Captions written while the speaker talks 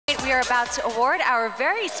we are about to award our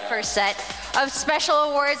very first set of special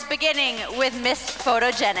awards, beginning with Miss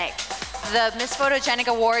Photogenic. The Miss Photogenic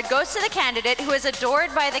Award goes to the candidate who is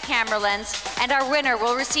adored by the camera lens, and our winner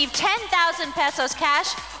will receive 10,000 pesos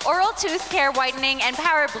cash, oral tooth care whitening and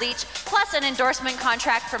power bleach, plus an endorsement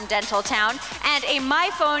contract from Dental Town, and a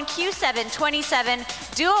MyPhone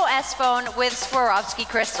Q727 Duo S phone with Swarovski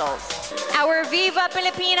crystals. Our Viva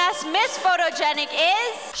Pilipinas Miss Photogenic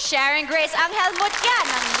is Sharon Grace Angel Mutya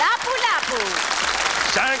ng Lapu-Lapu.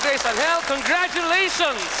 Sharon Grace Angel,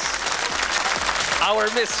 congratulations! Our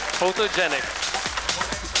Miss Photogenic.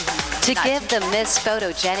 To give the Miss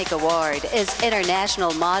Photogenic Award is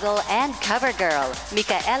international model and cover girl,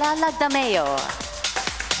 Micaela Lagdameo.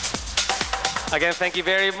 Again, thank you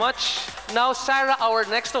very much. Now, Sarah, our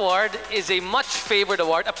next award is a much favored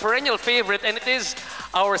award, a perennial favorite, and it is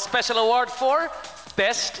our special award for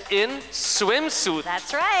Best in Swimsuit.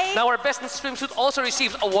 That's right. Now, our Best in Swimsuit also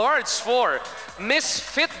receives awards for Miss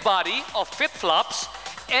Fit Body of Fit Flops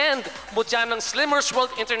and Mutya ng Slimmers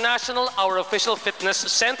World International, our official fitness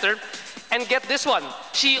center. And get this one,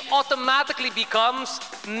 she automatically becomes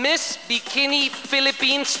Miss Bikini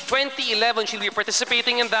Philippines 2011. She'll be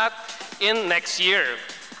participating in that in next year.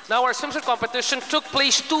 Now, our swimsuit competition took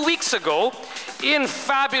place 2 weeks ago in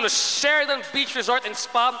fabulous Sheridan Beach Resort and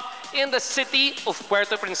Spa in the city of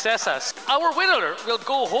Puerto Princesas. Our winner will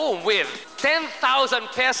go home with 10,000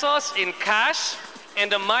 pesos in cash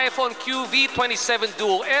and a MyPhone QV27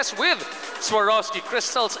 Duo S with Swarovski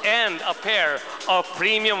crystals and a pair of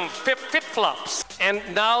premium fit flops. And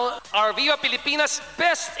now, our Viva Pilipinas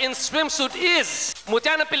Best in Swimsuit is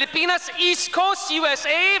Mutya ng Pilipinas, East Coast,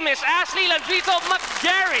 USA, Miss Ashley Landrito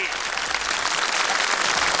McGarry.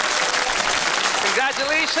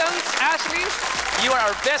 Congratulations, Ashley. You are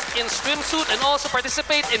our Best in Swimsuit and also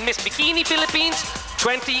participate in Miss Bikini Philippines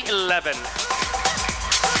 2011.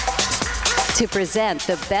 To present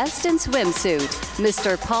the Best in Swimsuit,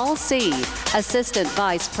 Mr. Paul C., Assistant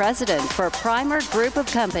Vice President for Primer Group of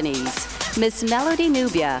Companies, Miss Melody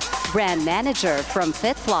Nubia, Brand Manager from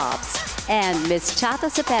Fit Flops, and Miss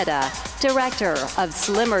Chata Cepeda, Director of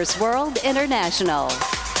Slimmers World International.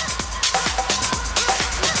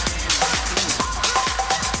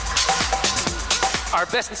 Our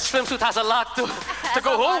Best in Swimsuit has a lot to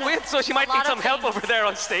go home with, so she might need some help over there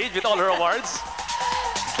on stage with all her awards.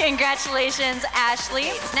 Congratulations, Ashley.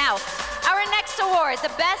 Now, our next award, the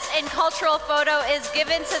Best in Cultural Photo, is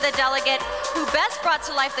given to the delegate who best brought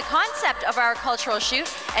to life the concept of our cultural shoot,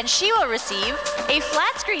 and she will receive a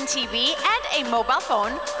flat screen TV and a mobile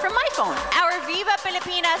phone from MyPhone. Our Viva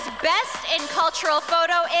Pilipinas Best in Cultural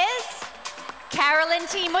Photo is Carolyn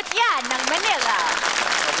T. Mutya ng Manila.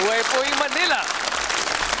 Mabuhay po yung Manila.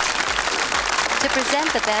 To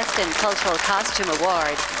present the Best in Cultural Costume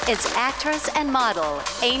Award is actress and model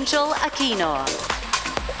Angel Aquino.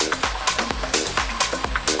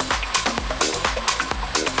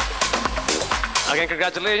 Again,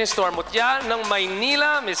 congratulations to our Mutya ng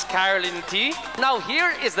Maynila, Miss Carolyn T. Now,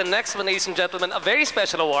 here is the next one, ladies and gentlemen, a very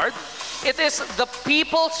special award. It is the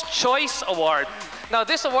People's Choice Award. Now,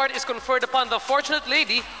 this award is conferred upon the fortunate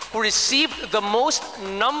lady who received the most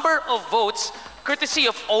number of votes courtesy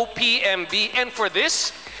of OPMB, and for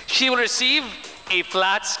this, she will receive a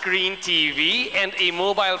flat screen TV and a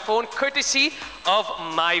mobile phone courtesy of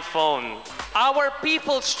MyPhone. Our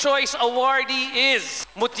People's Choice awardee is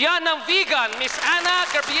Mutya ng Vegan, Miss Ana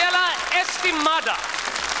Gabriela Estimada.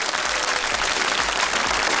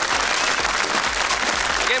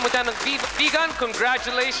 Again, Mutya ng Vegan,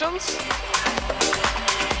 congratulations.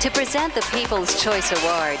 To present the People's Choice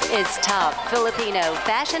Award is top Filipino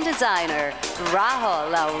fashion designer, Rajo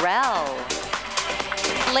Laurel.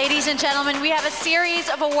 Ladies and gentlemen, we have a series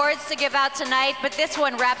of awards to give out tonight, but this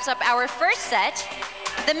one wraps up our first set.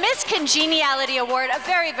 The Miss Congeniality Award, a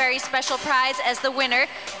very, very special prize, as the winner,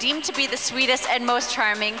 deemed to be the sweetest and most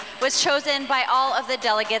charming, was chosen by all of the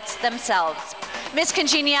delegates themselves. Miss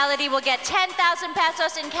Congeniality will get 10,000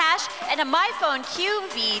 pesos in cash and a MyPhone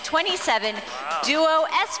QV27 Duo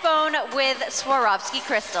S phone with Swarovski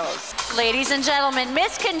crystals. Ladies and gentlemen,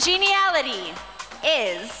 Miss Congeniality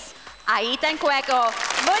is Aitan Cueco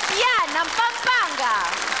Mutya ng Pampanga.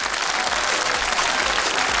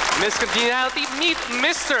 Miss Congeniality, meet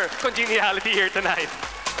Mr. Congeniality here tonight.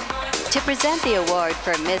 To present the award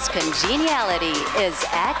for Miss Congeniality is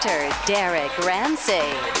actor Derek Ramsey.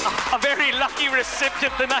 A very lucky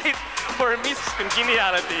recipient tonight for Miss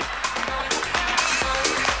Congeniality.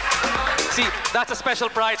 See, that's a special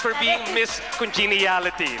prize for being Miss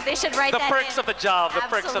Congeniality. They should write the that perks in. of the job, the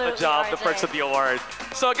perks of the job, the perks of the award.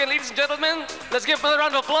 So again, ladies and gentlemen, let's give another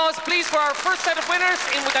round of applause, please, for our first set of winners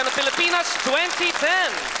in Mutya Pilipinas 2010.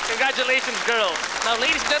 Congratulations, girls. Now,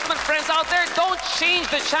 ladies and gentlemen, friends out there, don't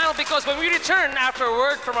change the channel because when we return after a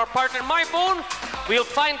word from our partner, My Phone, we'll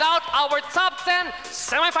find out our top 10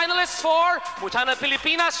 semi-finalists for Mutya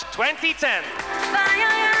Pilipinas 2010.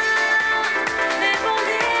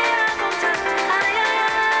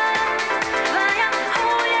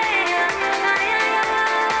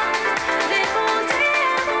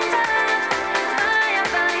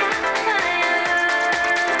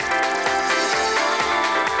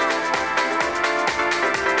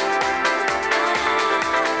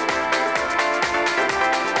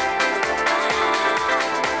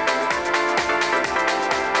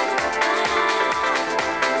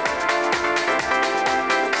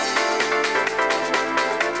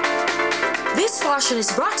 This portion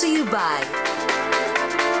is brought to you by